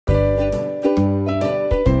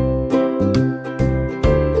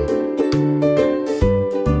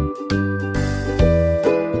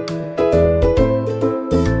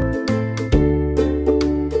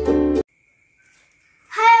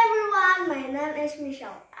is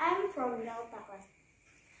Michelle. I'm from Delta class.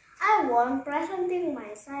 I won presenting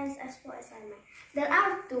my Science Expo assignment. There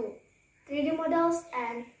are two, 3D models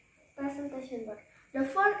and presentation board. The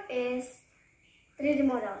first is 3D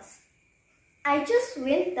models. I choose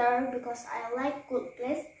winter because I like cool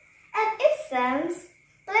place and it seems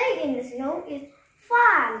playing in the snow is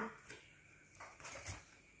fun.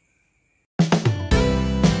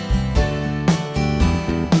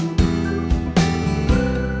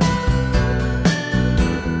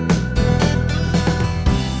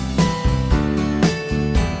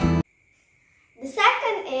 The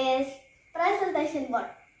second is presentation board.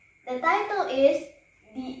 The title is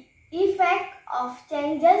The Effect of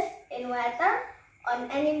Changes in Weather on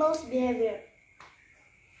Animals' Behavior.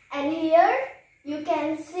 And here you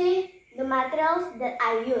can see the materials that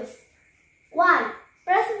I use. 1.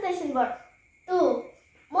 Presentation board. 2.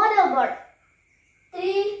 Model board.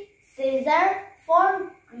 3. Scissor.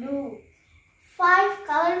 4. Glue. 5.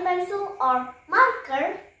 Coloring pencil or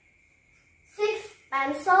marker. 6.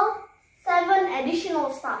 Pencil. 7.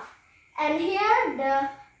 Additional stuff. And here the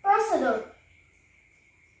procedure.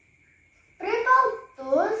 Prepare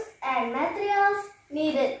tools and materials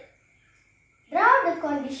needed. Draw the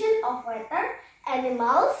condition of weather,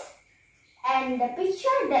 animals, and the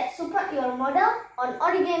picture that support your model on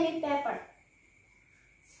origami paper.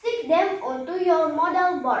 Stick them onto your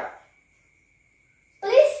model board.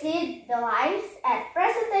 Please see the lines at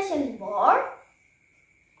presentation board.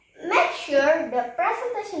 Make sure the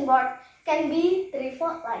presentation board can be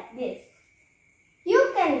trifold like this.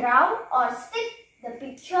 You can draw or stick the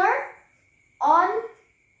picture on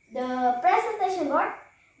the presentation board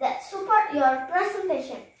that support your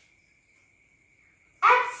presentation.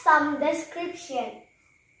 Add some description.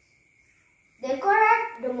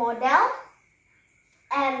 Decorate the model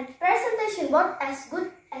and presentation board as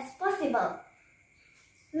good as possible.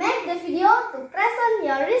 Make the video to present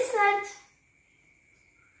your research.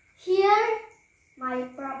 Here my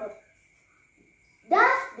problem.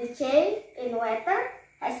 Does the change in weather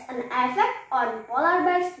has an effect on polar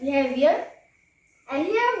bears' behavior? And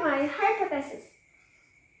here my hypothesis.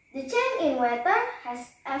 The change in weather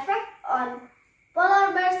has effect on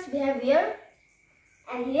polar bears' behavior.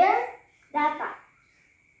 And here data.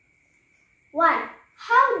 1.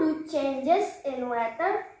 How do changes in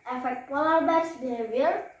weather affect polar bears'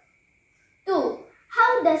 behavior? 2.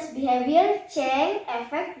 How does behavior change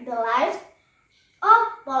affect the lives of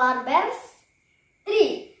polar bears?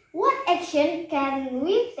 3. What action can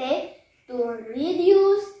we take to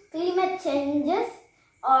reduce climate changes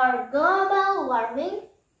or global warming?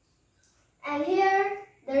 And here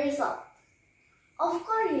the result. Of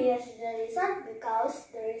course, here's the result because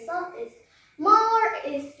the result is more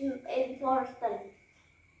important.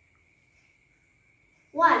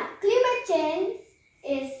 1. Climate change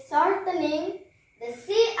is shortening the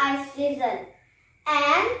sea ice season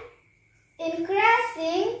and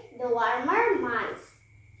increasing the warmer months.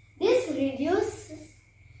 This reduces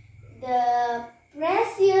the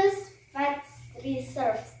precious fat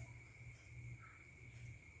reserves.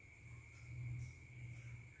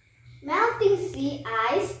 Melting sea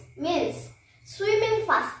ice means swimming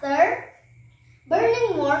faster,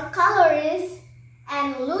 burning more calories,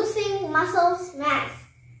 and losing muscle mass.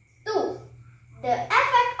 2. The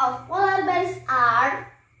effect of polar bears are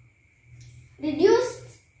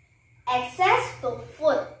reduced access to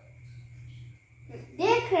food,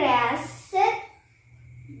 decreased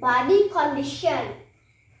body condition,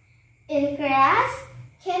 increased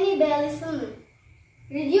cannibalism,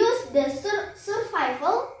 reduce the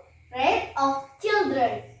survival rate of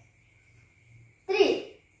children.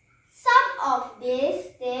 3. Some of these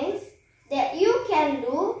things that you can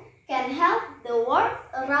do can help the world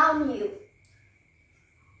around you.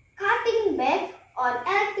 Cutting back on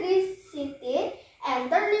electricity and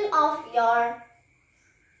turning off your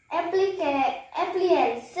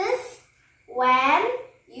appliances when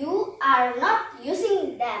you are not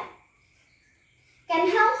using them can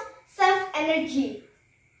help save energy.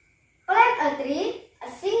 Plant a tree. A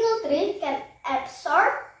single tree can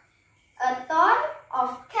absorb a ton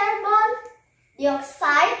of carbon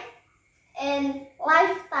dioxide in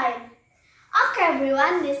lifetime. Okay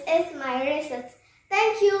everyone, this is my research.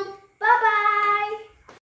 Thank you. Bye-bye.